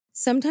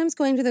Sometimes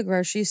going to the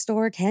grocery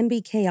store can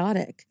be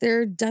chaotic.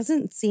 There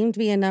doesn't seem to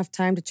be enough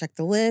time to check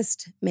the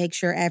list, make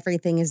sure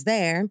everything is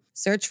there,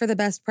 search for the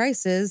best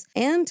prices,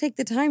 and take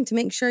the time to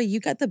make sure you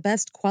get the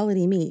best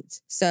quality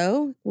meat.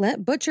 So,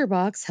 let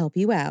ButcherBox help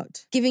you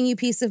out. Giving you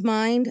peace of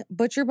mind,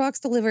 ButcherBox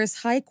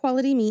delivers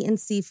high-quality meat and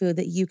seafood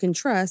that you can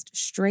trust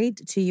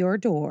straight to your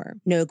door.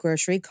 No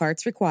grocery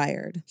carts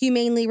required.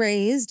 Humanely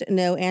raised,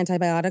 no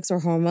antibiotics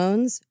or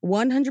hormones,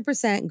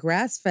 100%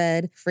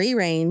 grass-fed,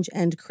 free-range,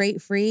 and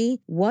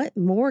crate-free. What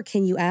more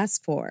can you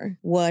ask for?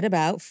 What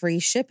about free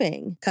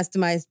shipping,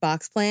 customized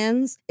box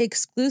plans,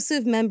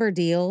 exclusive member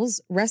deals,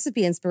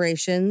 recipe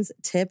inspirations,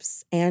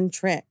 tips, and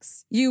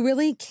tricks? You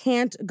really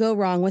can't go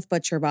wrong with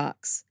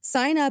ButcherBox.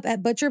 Sign up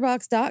at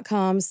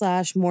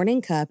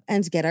butcherbox.com/morningcup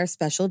and get our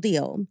special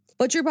deal.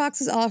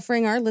 ButcherBox is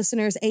offering our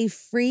listeners a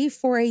free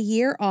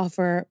for-a-year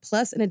offer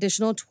plus an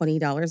additional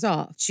 $20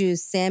 off.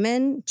 Choose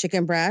salmon,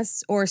 chicken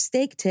breasts, or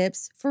steak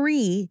tips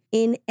free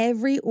in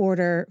every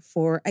order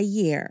for a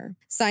year.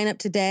 Sign up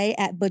today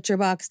at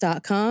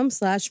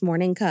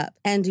butcherbox.com/morningcup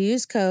and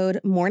use code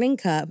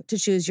morningcup to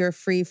choose your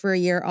free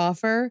for-a-year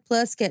offer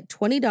plus get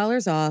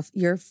 $20 off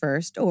your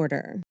first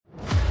order.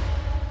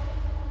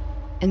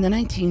 In the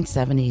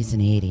 1970s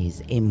and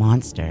 80s, a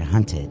monster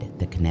hunted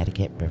the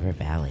Connecticut River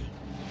Valley.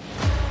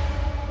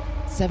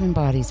 7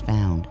 bodies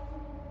found,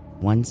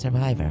 1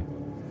 survivor,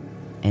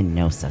 and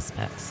no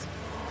suspects.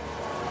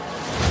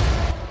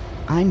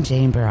 I'm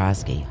Jane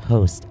Borowski,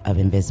 host of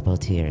Invisible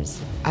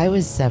Tears. I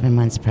was 7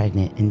 months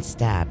pregnant and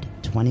stabbed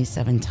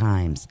 27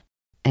 times,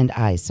 and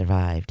I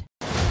survived.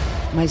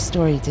 My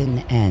story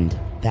didn't end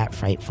that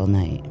frightful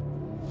night.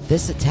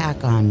 This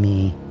attack on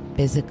me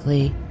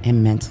physically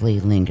and mentally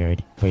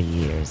lingered for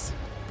years.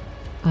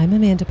 I'm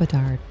Amanda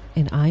Bedard,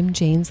 and I'm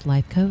Jane's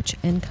life coach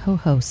and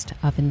co-host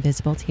of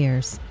Invisible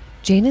Tears.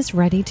 Jane is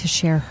ready to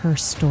share her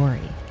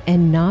story,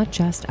 and not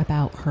just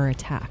about her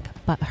attack,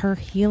 but her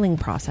healing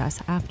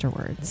process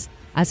afterwards.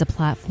 As a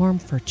platform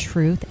for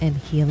truth and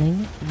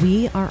healing,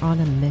 we are on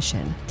a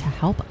mission to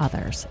help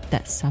others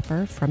that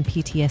suffer from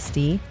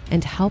PTSD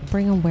and help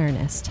bring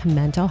awareness to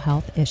mental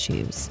health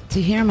issues.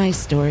 To hear my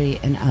story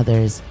and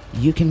others,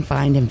 you can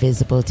find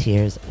Invisible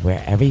Tears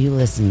wherever you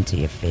listen to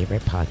your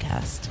favorite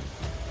podcast.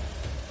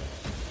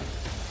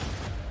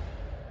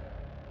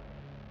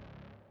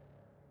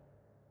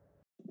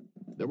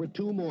 There were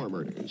 2 more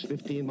murders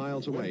 15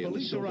 miles away. When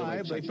police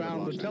arrived, they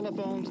found the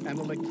telephones and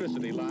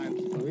electricity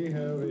lines. We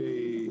have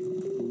a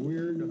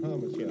weird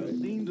homicide. A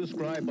scene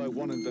described by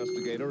one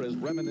investigator as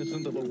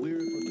reminiscent of a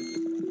weird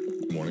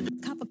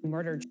Morning. Cup of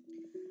murder.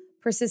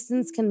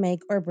 Persistence can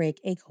make or break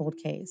a cold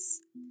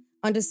case.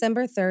 On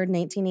December 3rd,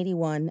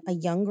 1981, a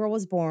young girl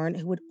was born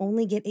who would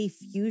only get a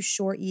few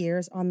short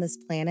years on this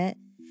planet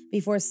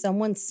before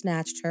someone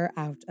snatched her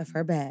out of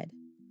her bed.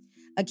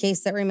 A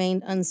case that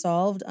remained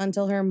unsolved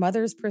until her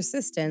mother's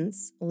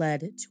persistence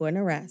led to an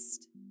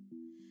arrest.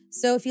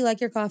 So if you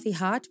like your coffee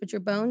hot but your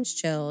bones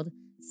chilled,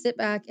 sit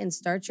back and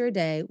start your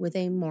day with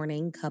a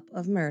morning cup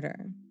of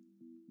murder.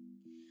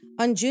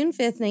 On June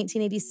 5th,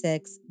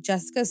 1986,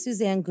 Jessica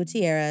Suzanne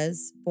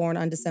Gutierrez, born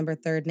on December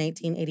 3rd,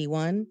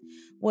 1981,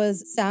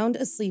 was sound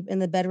asleep in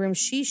the bedroom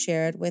she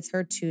shared with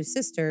her 2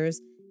 sisters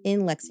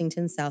in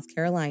Lexington, South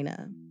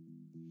Carolina.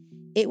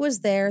 It was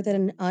there that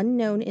an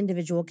unknown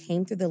individual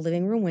came through the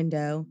living room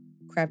window,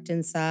 crept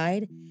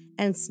inside,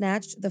 and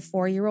snatched the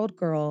 4-year-old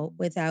girl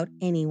without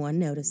anyone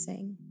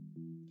noticing.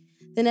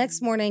 The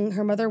next morning,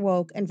 her mother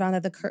woke and found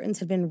that the curtains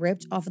had been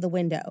ripped off of the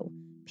window,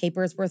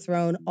 papers were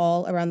thrown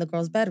all around the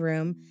girl's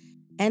bedroom,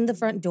 and the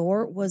front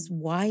door was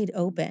wide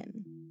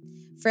open.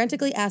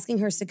 Frantically asking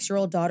her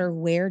 6-year-old daughter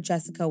where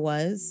Jessica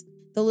was,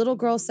 the little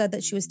girl said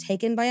that she was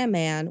taken by a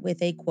man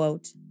with a,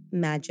 quote,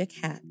 magic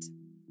hat.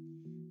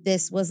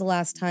 This was the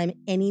last time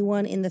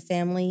anyone in the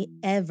family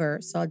ever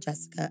saw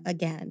Jessica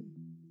again.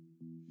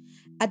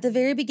 At the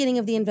very beginning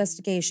of the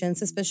investigation,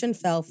 suspicion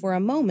fell for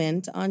a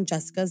moment on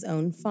Jessica's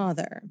own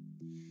father.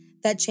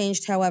 That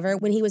changed, however,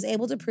 when he was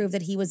able to prove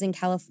that he was in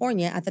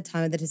California at the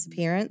time of the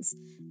disappearance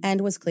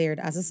and was cleared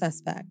as a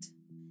suspect.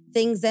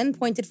 Things then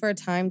pointed for a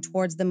time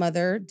towards the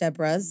mother,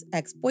 Deborah's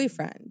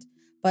ex-boyfriend,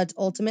 but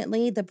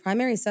ultimately the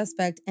primary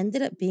suspect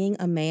ended up being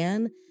a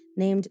man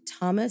named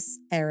Thomas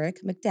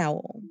Eric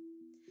McDowell.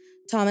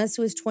 Thomas,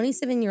 who was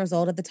 27 years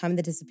old at the time of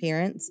the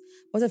disappearance,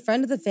 was a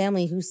friend of the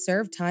family who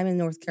served time in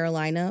North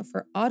Carolina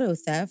for auto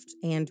theft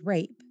and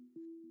rape,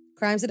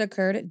 crimes that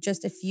occurred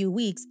just a few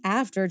weeks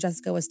after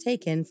Jessica was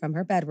taken from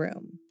her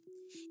bedroom.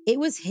 It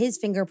was his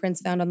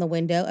fingerprints found on the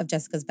window of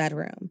Jessica's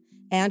bedroom,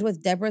 and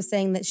with Deborah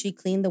saying that she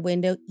cleaned the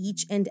window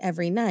each and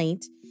every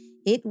night,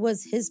 it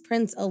was his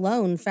prints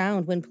alone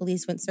found when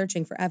police went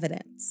searching for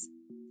evidence.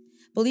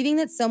 Believing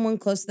that someone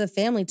close to the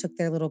family took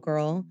their little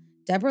girl,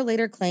 Deborah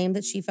later claimed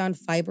that she found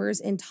fibers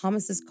in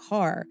Thomas's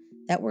car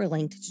that were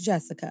linked to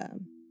Jessica.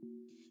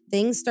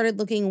 Things started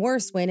looking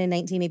worse when, in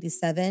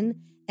 1987,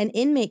 an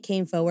inmate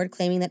came forward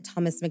claiming that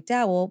Thomas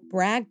McDowell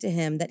bragged to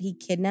him that he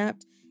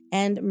kidnapped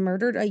and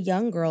murdered a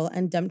young girl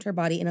and dumped her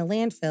body in a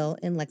landfill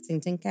in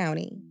Lexington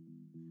County.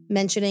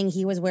 Mentioning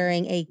he was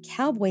wearing a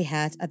cowboy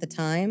hat at the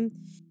time,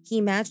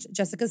 he matched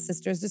Jessica's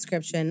sister's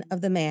description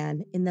of the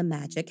man in the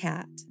magic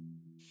hat.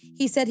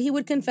 He said he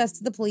would confess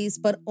to the police,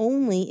 but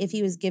only if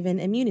he was given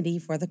immunity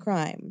for the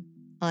crime.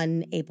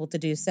 Unable to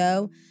do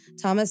so,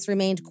 Thomas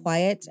remained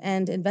quiet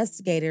and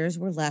investigators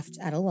were left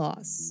at a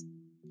loss.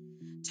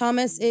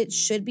 Thomas, it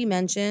should be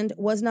mentioned,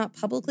 was not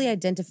publicly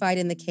identified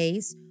in the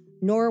case,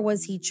 nor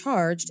was he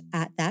charged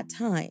at that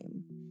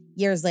time.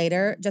 Years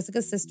later,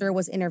 Jessica's sister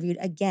was interviewed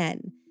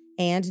again,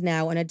 and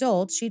now an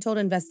adult, she told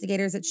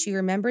investigators that she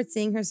remembered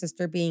seeing her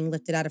sister being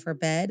lifted out of her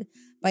bed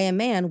by a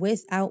man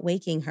without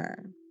waking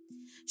her.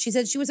 She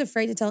said she was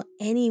afraid to tell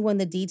anyone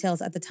the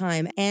details at the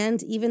time,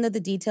 and even though the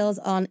details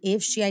on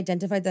if she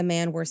identified the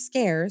man were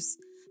scarce,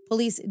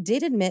 police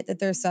did admit that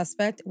their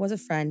suspect was a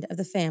friend of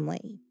the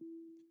family.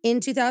 In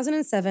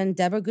 2007,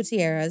 Deborah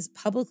Gutierrez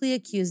publicly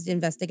accused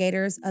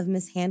investigators of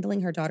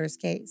mishandling her daughter's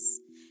case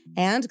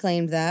and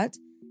claimed that,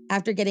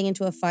 after getting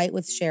into a fight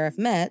with Sheriff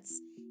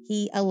Metz,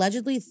 he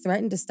allegedly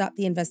threatened to stop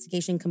the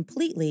investigation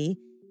completely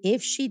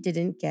if she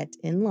didn't get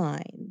in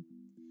line.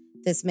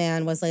 This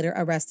man was later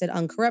arrested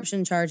on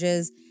corruption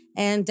charges,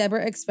 and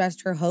Deborah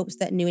expressed her hopes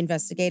that new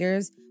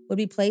investigators would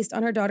be placed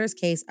on her daughter's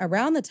case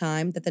around the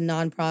time that the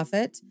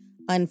nonprofit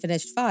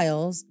Unfinished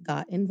Files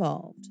got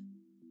involved.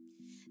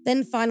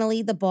 Then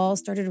finally, the ball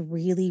started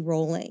really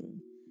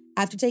rolling.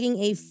 After taking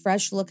a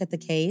fresh look at the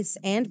case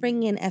and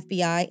bringing in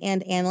FBI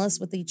and analysts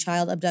with the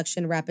Child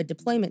Abduction Rapid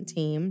Deployment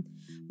Team,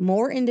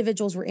 more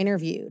individuals were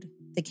interviewed.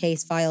 The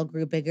case file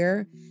grew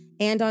bigger,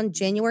 and on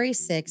January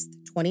 6,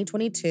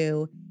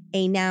 2022,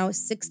 a now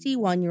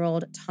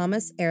 61-year-old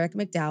Thomas Eric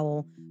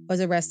McDowell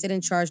was arrested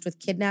and charged with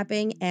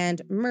kidnapping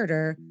and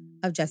murder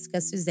of Jessica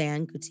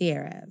Suzanne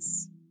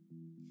Gutierrez.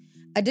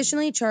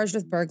 Additionally charged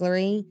with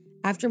burglary,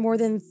 after more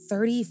than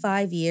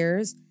 35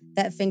 years,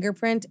 that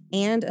fingerprint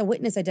and a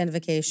witness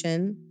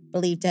identification,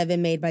 believed to have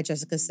been made by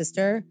Jessica's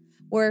sister,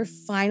 were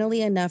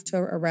finally enough to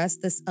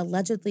arrest this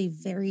allegedly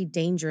very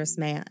dangerous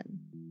man.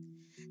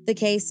 The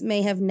case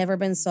may have never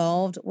been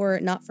solved were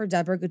it not for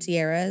Deborah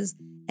Gutierrez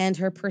and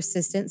her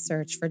persistent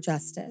search for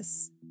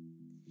justice.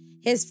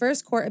 His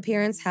first court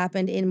appearance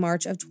happened in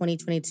March of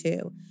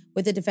 2022,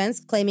 with the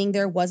defense claiming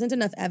there wasn't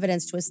enough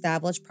evidence to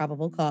establish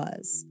probable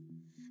cause.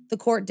 The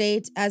court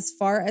date, as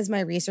far as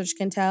my research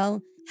can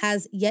tell,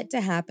 has yet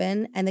to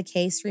happen, and the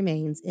case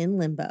remains in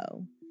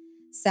limbo.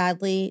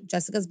 Sadly,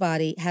 Jessica's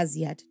body has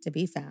yet to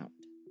be found.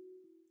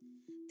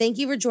 Thank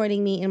you for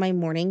joining me in my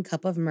morning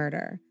cup of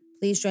murder.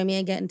 Please join me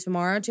again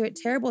tomorrow to A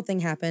Terrible Thing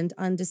Happened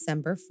on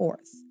December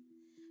 4th.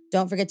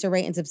 Don't forget to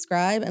rate and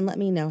subscribe and let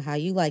me know how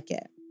you like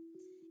it.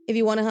 If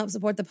you want to help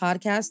support the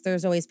podcast,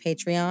 there's always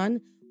Patreon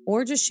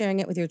or just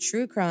sharing it with your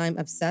true crime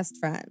obsessed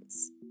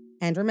friends.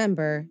 And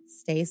remember,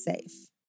 stay safe.